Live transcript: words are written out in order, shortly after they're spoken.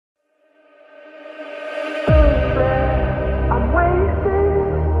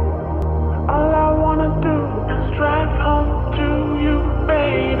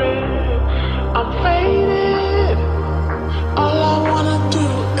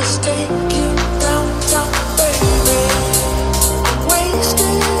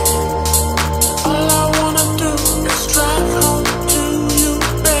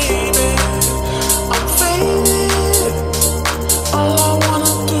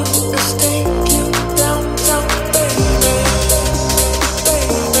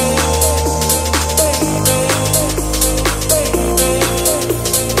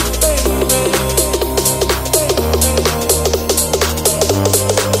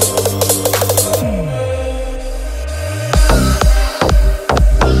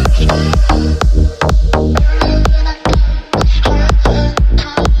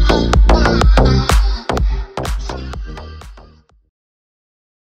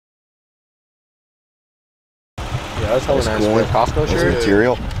that's hella nice for a Costco shirt.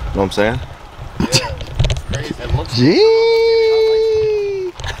 Material. You know what I'm saying? Gee.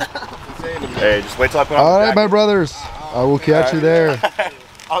 Hey, just wait till I put on All right, my brothers. I will catch you there.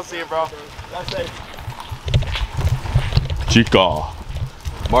 I'll see you, bro. That's it. Chica.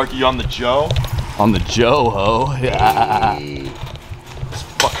 Marky on the Joe. On the Joe, ho. Yeah. Just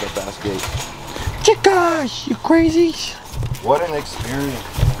fucked up ass gate. Chica, you crazy? What an experience.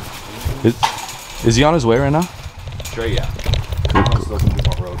 Is he on his way right now? Sure, yeah. I'm still gonna be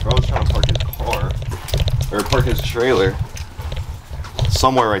on road. Bro's trying to park his car. Or park his trailer.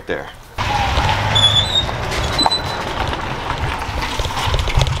 Somewhere right there.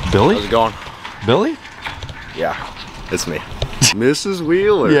 Billy? How's it going? Billy? Yeah, it's me. Mrs.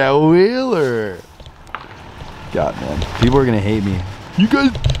 Wheeler. Yeah, Wheeler. God, man. People are gonna hate me. You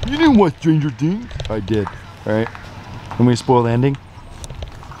guys, you didn't watch Stranger Things? I did, right? Let me spoil the ending.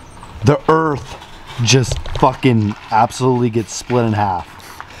 The earth just fucking absolutely gets split in half.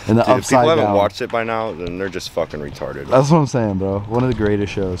 And the Dude, if upside people haven't down. watched it by now, then they're just fucking retarded. That's what I'm saying, bro. One of the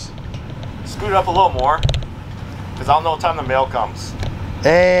greatest shows. Scoot it up a little more, because I don't know what time the mail comes.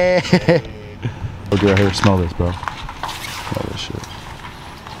 Hey! Okay, right here. Smell this, bro. Smell this shit.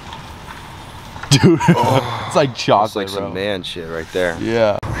 Dude, it's like chocolate, It's like bro. some man shit right there.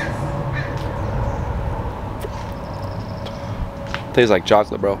 Yeah. Tastes like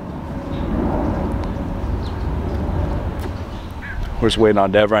chocolate, bro. We're just waiting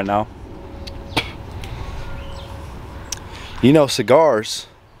on Dev right now. You know, cigars,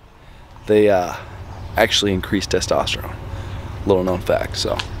 they actually increase testosterone. Little known fact,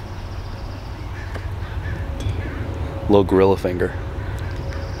 so. Little gorilla finger.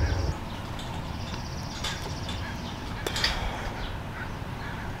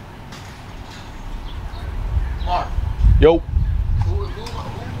 Mark. Yo. Who?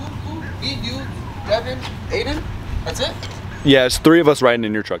 Me, you, Devin, Aiden? That's it? Yeah, it's 3 of us riding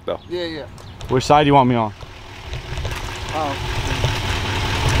in your truck, though. Yeah. Which side do you want me on? Oh.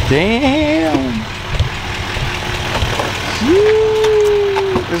 Damn.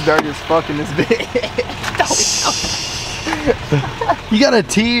 It's dirty as fuck in this bitch. You got a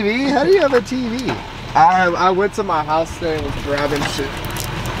TV? How do you have a TV? I went to my house today and was grabbing shit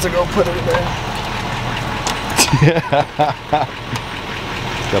to go put it in there.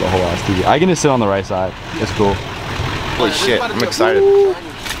 Got a whole ass TV. I can just sit on the right side. It's cool. Holy shit, I'm excited. Oh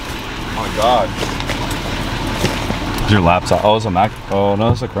my god. Your laptop. Oh, it's a Mac. Oh,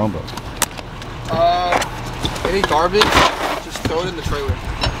 no, it's a Chromebook. Any garbage, just throw it in the trailer.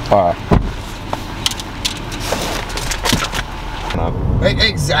 Alright.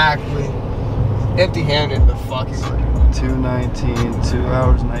 Exactly. Empty-handed, the fuck is it? 2:19, 2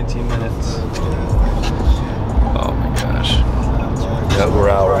 hours, 19 minutes. Oh my gosh. Yeah, we're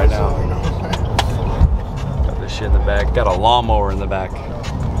out right now. Got this shit in the back. Got a lawnmower in the back.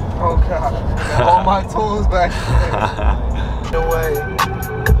 Oh god. All my tools back there. No way.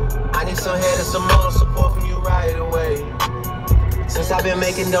 I need some head and some moral support from you right away. Since I've been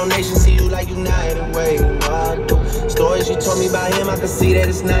making donations to you like United Way. Stories you told me about him, I can see that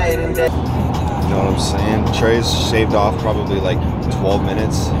it's night and day. You know what I'm saying? Trey's shaved off probably like 12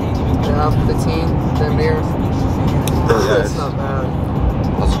 minutes. Yeah, 15, 10 beers. Yeah, It's not bad.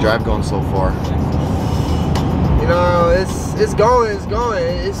 how's the drive going so far? You know, it's going.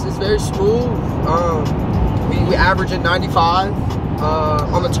 It's very smooth. We average at 95.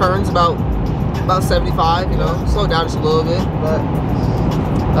 On the turns about 75. You know, slow down just a little bit, but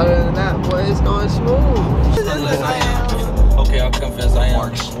other than that, boy, it's going smooth. Okay, I'll confess I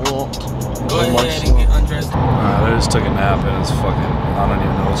am. Go ahead and get undressed. Alright, I just took a nap and it's fucking, I don't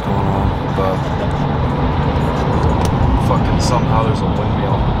even know what's going on, but fucking somehow there's a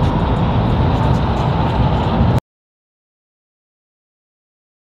windmill.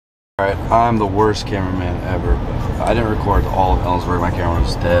 Alright, I'm the worst cameraman ever. I didn't record all of Ellensburg, my camera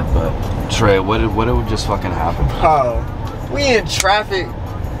was dead, but Trey, what did just fucking happen? Oh, we in traffic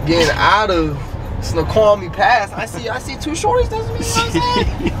getting out of Snoqualmie Pass. I see 2 shorties next to me, you know what I'm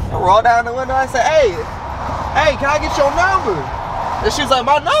saying? I roll down the window, I say, hey, can I get your number? And she's like,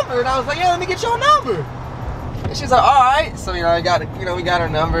 my number? And I was like, yeah, let me get your number. And she's like, all right. So, you know, we got her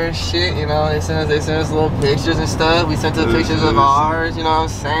number and shit, you know, they sent us little pictures and stuff. We sent her pictures of ours, you know what I'm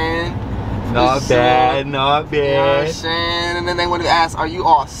saying? Not bad, not bad. You know what I'm saying? And then they would ask, are you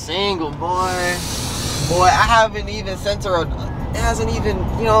all single, boy? Boy, I haven't even sent her it hasn't even,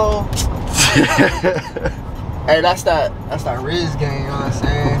 you know. Hey, that's that Riz game, you know what I'm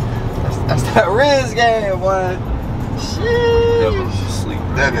saying? That's that Riz game, boy. Shit. Devin's asleep.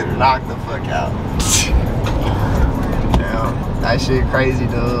 Devin knocked the fuck out. Damn. That shit crazy,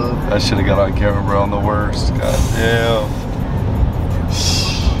 dude. That should have got on camera, bro. I'm the worst. God damn.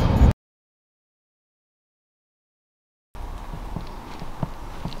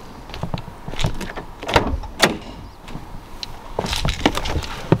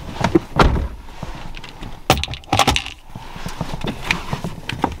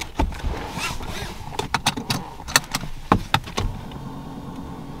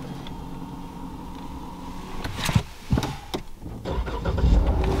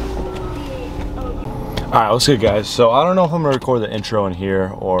 Alright, what's good, guys? So I don't know if I'm gonna record the intro in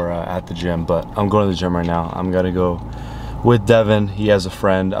here or at the gym, but I'm going to the gym right now. I'm gonna go with Devin. He has a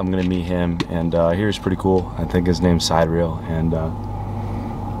friend. I'm gonna meet him, and here's pretty cool. I think his name's Side Reel, and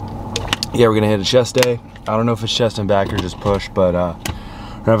yeah, we're gonna hit a chest day. I don't know if it's chest and back or just push, but we're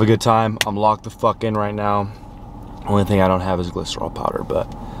gonna have a good time. I'm locked the fuck in right now. Only thing I don't have is glycerol powder, but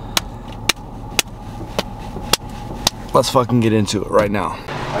let's fucking get into it right now.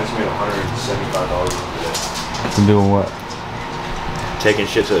 I just made $175 today. I'm doing what? Taking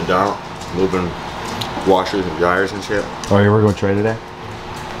shit to the dump, moving washers and dryers and shit. Oh, you were going to trade today?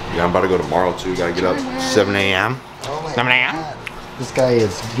 Yeah, I'm about to go tomorrow too. Gotta get up 7 a.m. 7 a.m. This guy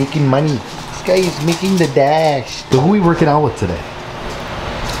is making money. This guy is making the dash. So who are we working out with today?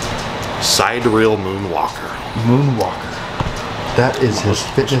 Side Reel Moonwalker. Moonwalker. That is his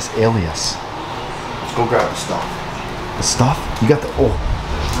fitness alias. Let's go grab the stuff. The stuff? You got the, oh.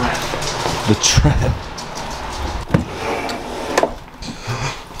 The trend.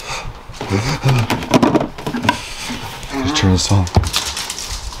 Just turn this on.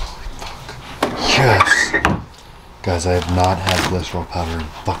 Yes! Guys, I have not had glycerol powder in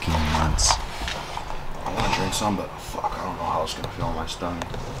fucking months. I want to drink some, but fuck, I don't know how it's gonna feel in my stomach.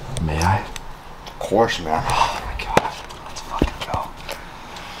 May I? Of course, man. Oh my god. Let's fucking go.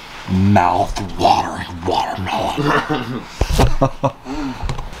 Mouth-watering watermelon.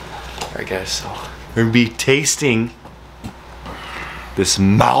 Alright guys, so we're gonna be tasting this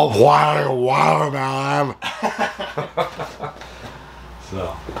mouth-watering watermelon. So,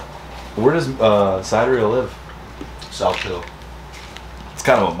 where does Side Reel live? South Hill. It's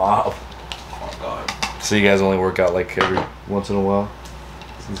kind of a mob. Oh god. So you guys only work out like every once in a while?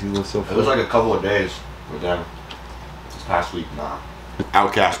 Since you live so far? It was like a couple of days with them. This past week, nah.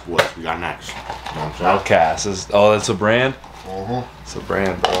 Outcast Boys, we got next. You know what I'm saying? Outcast is, oh, that's a brand? It's a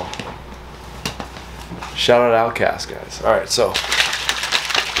brand, bro. Shout out Outcast, guys. Alright, so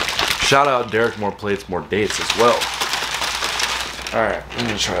shout out Derek, more plates, more dates as well. Alright, I'm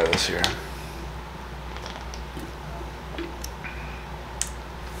gonna try this here.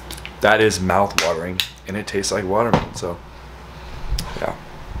 That is mouth-watering, and it tastes like watermelon, so yeah.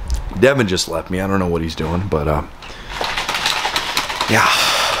 Devin just left me. I don't know what he's doing, but yeah.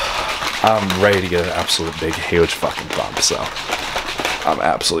 I'm ready to get an absolute big, huge fucking bump, so I'm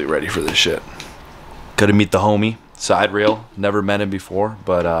absolutely ready for this shit. Gotta meet the homie, Side Reel. Never met him before,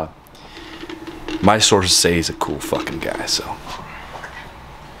 but my sources say he's a cool fucking guy, so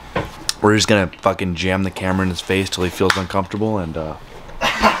we're just gonna fucking jam the camera in his face till he feels uncomfortable, and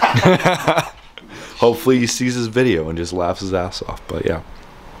hopefully he sees this video and just laughs his ass off. But yeah,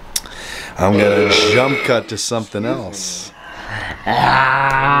 I'm gonna jump cut to something else.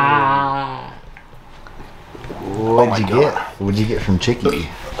 What'd you get? What'd you get from Chicky?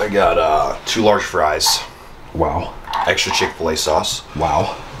 I got 2 large fries, Wow. extra Chick-fil-A sauce.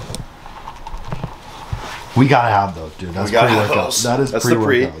 Wow. We gotta have those, dude. That's We gotta have pre-workout. those. That is That's the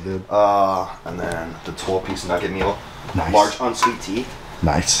pre. pre-workout, dude. And then the 12-piece nugget meal. Nice. Large unsweet tea.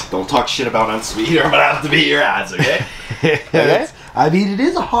 Nice. Don't talk shit about unsweet or I'm gonna have to beat your ass, okay? Okay? I mean, it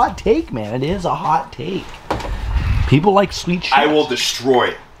is a hot take, man. It is a hot take. People like sweet shit. I will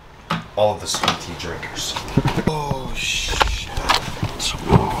destroy all of the sweet tea drinkers. Oh shit.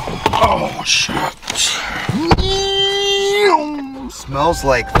 Oh shit. Smells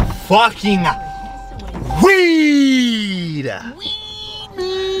like fucking weed.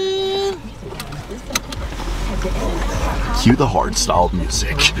 Cue the hard style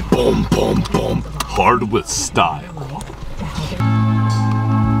music. Boom, boom, boom. Hard with style.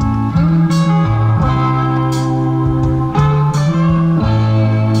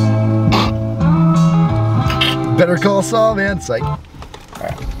 Better call Saul, man. Psych.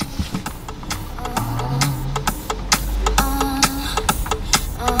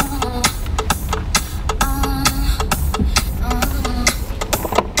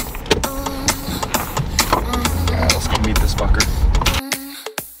 Let's go meet this fucker.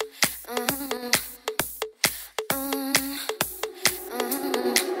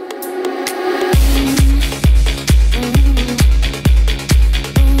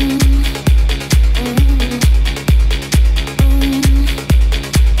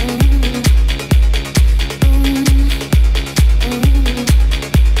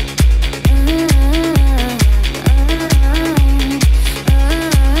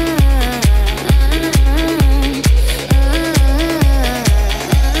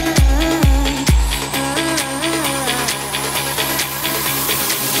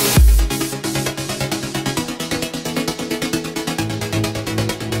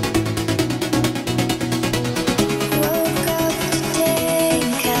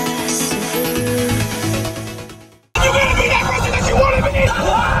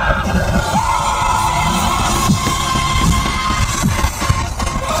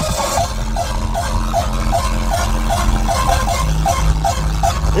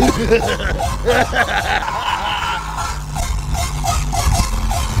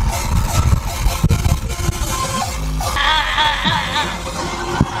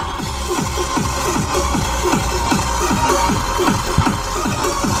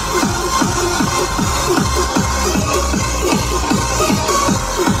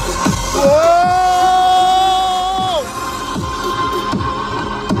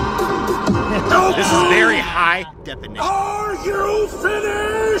 This is very high definition. Are you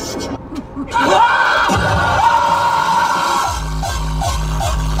finished?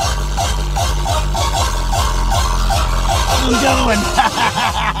 I'm going.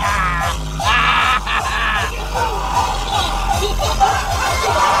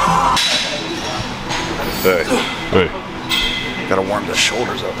 Hey. Gotta warm the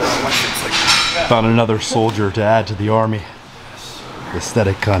shoulders up. My shit's like... Found another soldier to add to the army.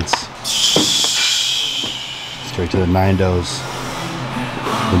 Aesthetic cunts. Straight to the 9-dos.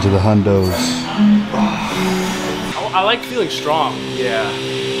 Into the hundos. I like feeling strong. Yeah.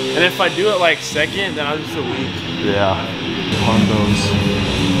 And if I do it like second, then I'll just feel weak. Yeah. Hundos.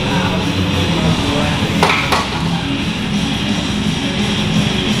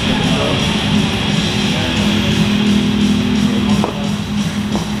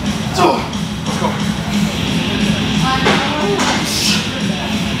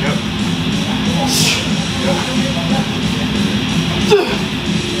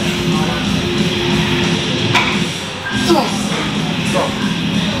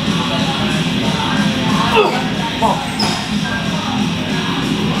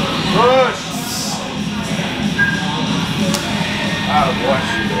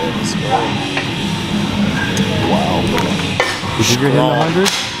 You think you're hitting the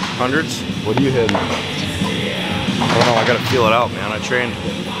hundreds? Hundreds? What are you hitting? I don't know, I gotta feel it out, man. I trained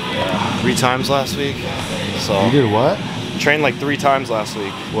 3 times last week. So You did what? trained like 3 times last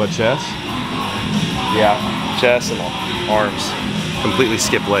week. What, chest? Yeah. Chest and arms. Completely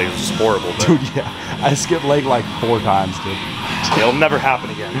skipped legs, which is horrible. But Dude, yeah. I skipped leg like 4 times, dude. it'll never happen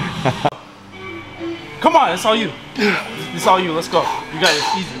again. Come on, it's all you. It's all you. Let's go. You got it.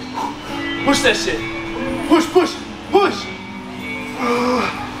 Easy. Push that shit. Push, push, push.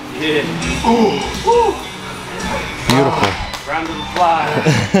 Yeah. Beautiful. Round of applause.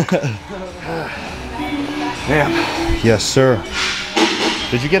 Damn. Yes, sir.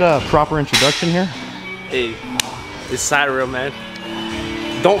 Did you get a proper introduction here? Hey, it's Cyril, man.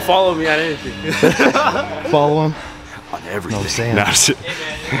 Don't follow me on anything. Follow him. On everything. No, I'm saying. Nah,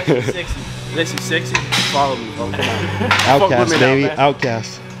 Hey, man, unless you sexy, follow me. Oh, come on. Outcast, Fuck with me now, baby. man.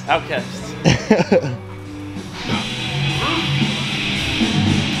 Outcast. Outcast.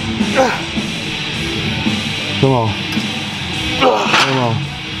 Come on. Come on.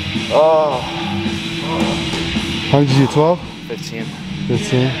 Oh. How many did you do? 12? 15.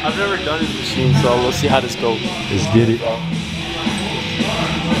 15? I've never done this machine, so we'll see how this goes. Let's get it.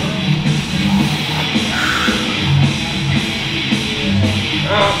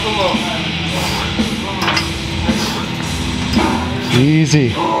 Come on. Easy.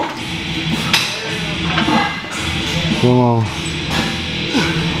 Come on.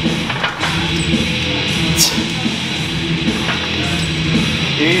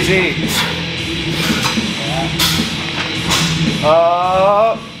 Easy.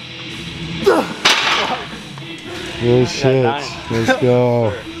 Good shit. Let's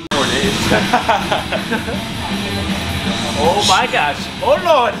go. Oh my gosh. Oh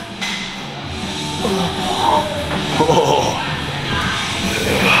Lord.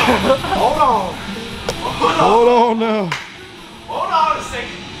 Hold on now. Hold on a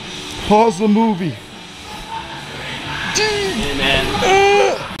second. Pause the movie. Hey man.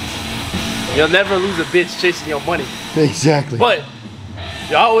 You'll never lose a bitch chasing your money. Exactly. But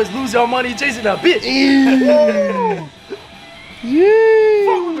you always lose your money chasing a bitch. Yeah.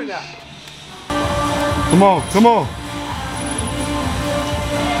 Fuck with me now. Come on, come on.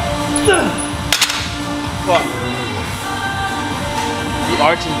 Fuck. You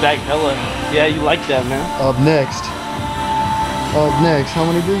arching back hella. Yeah, you like that, man. Up next. Up next. How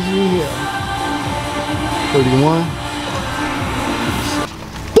many bitches do we have? 31.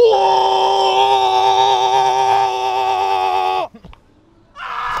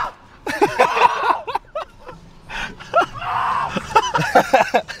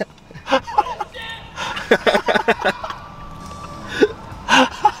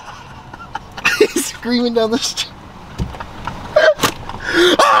 He's screaming down the street.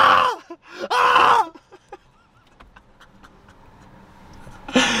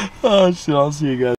 Oh shit, I'll see you guys.